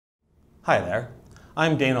Hi there,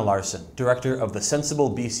 I'm Dana Larson, Director of the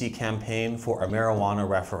Sensible BC campaign for a marijuana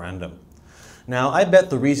referendum. Now, I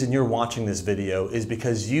bet the reason you're watching this video is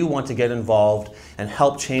because you want to get involved and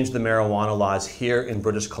help change the marijuana laws here in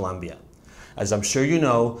British Columbia. As I'm sure you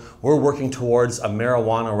know, we're working towards a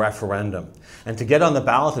marijuana referendum. And to get on the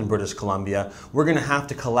ballot in British Columbia, we're going to have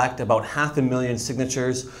to collect about 500,000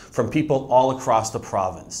 signatures from people all across the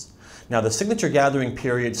province. Now, the signature gathering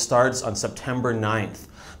period starts on September 9th.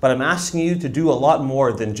 But I'm asking you to do a lot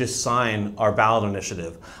more than just sign our ballot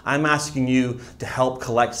initiative. I'm asking you to help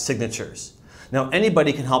collect signatures. Now,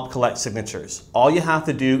 anybody can help collect signatures. All you have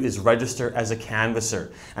to do is register as a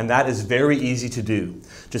canvasser, and that is very easy to do.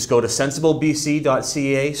 Just go to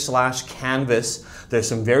sensiblebc.ca/canvas. There's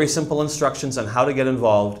some very simple instructions on how to get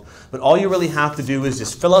involved, but all you really have to do is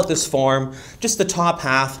just fill out this form, just the top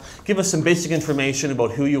half, give us some basic information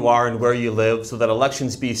about who you are and where you live so that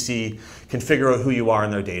Elections BC can figure out who you are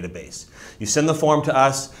in their database. You send the form to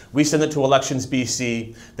us, we send it to Elections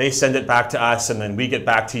BC, they send it back to us, and then we get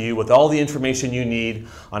back to you with all the information you need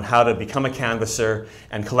on how to become a canvasser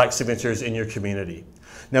and collect signatures in your community.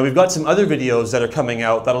 Now, we've got some other videos that are coming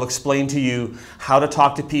out that'll explain to you how to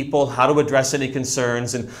talk to people, how to address any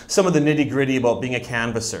concerns, and some of the nitty-gritty about being a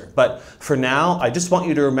canvasser. But for now, I just want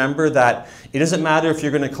you to remember that it doesn't matter if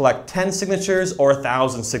you're going to collect 10 signatures or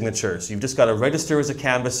 1,000 signatures. You've just got to register as a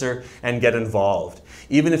canvasser and get involved.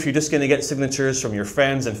 Even if you're just going to get signatures from your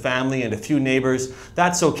friends and family and a few neighbors,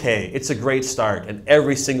 that's okay. It's a great start, and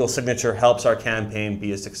every single signature helps our campaign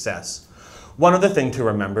be a success. One other thing to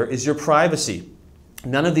remember is your privacy.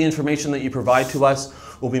 None of the information that you provide to us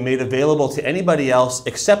will be made available to anybody else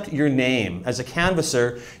except your name. As a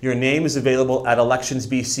canvasser, your name is available at Elections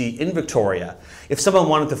BC in Victoria. If someone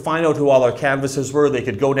wanted to find out who all our canvassers were, they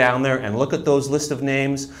could go down there and look at those list of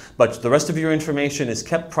names, but the rest of your information is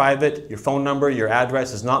kept private. Your phone number, your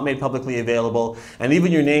address is not made publicly available, and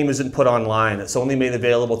even your name isn't put online. It's only made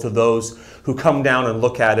available to those who come down and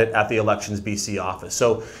look at it at the Elections BC office.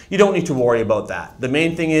 So you don't need to worry about that. The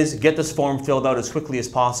main thing is get this form filled out as quickly as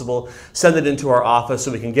possible, send it into our office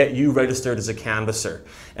so we can get you registered as a canvasser.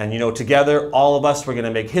 And you know, together, all of us, we're going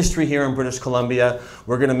to make history here in British Columbia.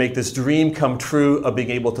 We're going to make this dream come true of being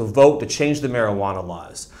able to vote to change the marijuana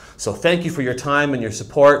laws. So thank you for your time and your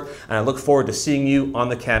support, and I look forward to seeing you on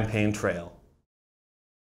the campaign trail.